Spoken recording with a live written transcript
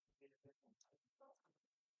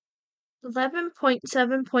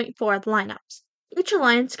11.7.4 Lineups. Each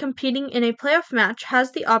alliance competing in a playoff match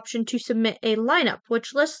has the option to submit a lineup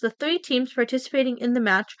which lists the 3 teams participating in the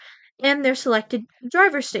match and their selected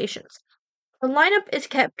driver stations. The lineup is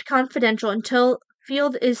kept confidential until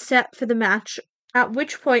field is set for the match, at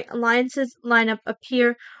which point alliance's lineup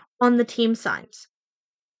appear on the team signs.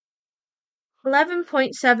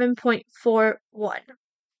 11.7.41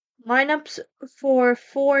 Lineups for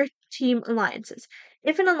 4-team alliances.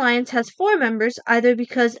 If an alliance has 4 members, either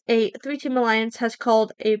because a 3-team alliance has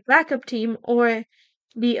called a backup team or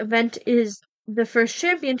the event is the first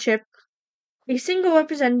championship, a single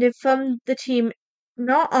representative from the team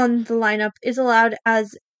not on the lineup is allowed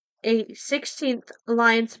as a 16th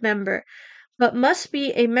alliance member, but must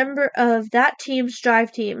be a member of that team's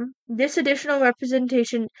drive team. This additional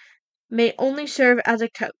representation may only serve as a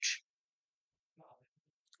coach.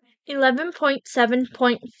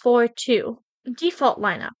 11.7.42 Default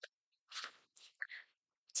Lineup.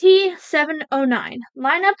 T709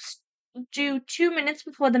 Lineups due 2 minutes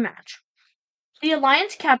before the match. The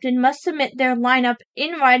alliance captain must submit their lineup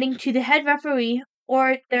in writing to the head referee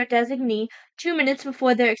or their designee 2 minutes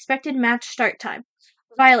before their expected match start time.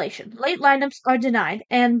 Violation. Late lineups are denied,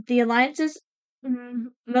 and the alliance's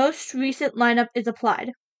most recent lineup is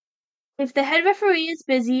applied. If the head referee is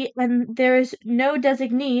busy and there is no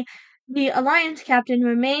designee, the alliance captain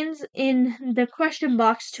remains in the question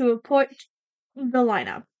box to report the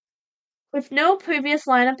lineup. If no previous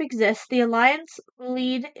lineup exists, the alliance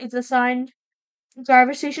lead is assigned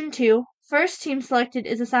driver station 2, first team selected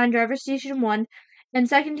is assigned driver station 1, and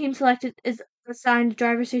second team selected is assigned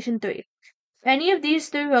driver station 3. If any of these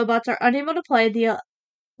 3 robots are unable to play, the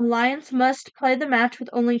alliance must play the match with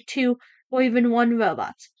only 2 or even 1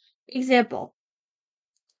 robots. Example: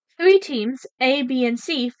 3 teams, A, B, and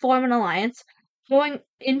C, form an alliance going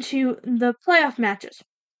into the playoff matches.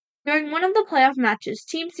 During one of the playoff matches,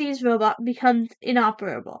 Team C's robot becomes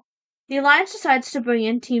inoperable. The alliance decides to bring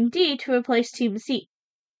in Team D to replace Team C.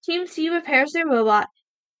 Team C repairs their robot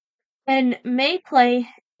and may play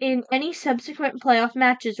in any subsequent playoff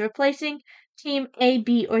matches, replacing Team A,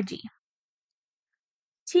 B, or D.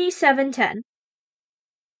 T710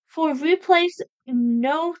 For replays,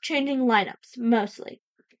 no changing lineups, mostly.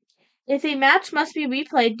 If a match must be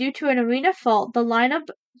replayed due to an arena fault, the lineup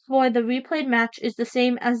for the replayed match is the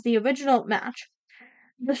same as the original match.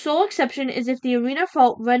 The sole exception is if the arena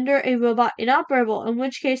fault render a robot inoperable, in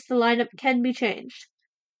which case the lineup can be changed.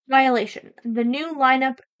 Violation. The new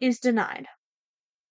lineup is denied.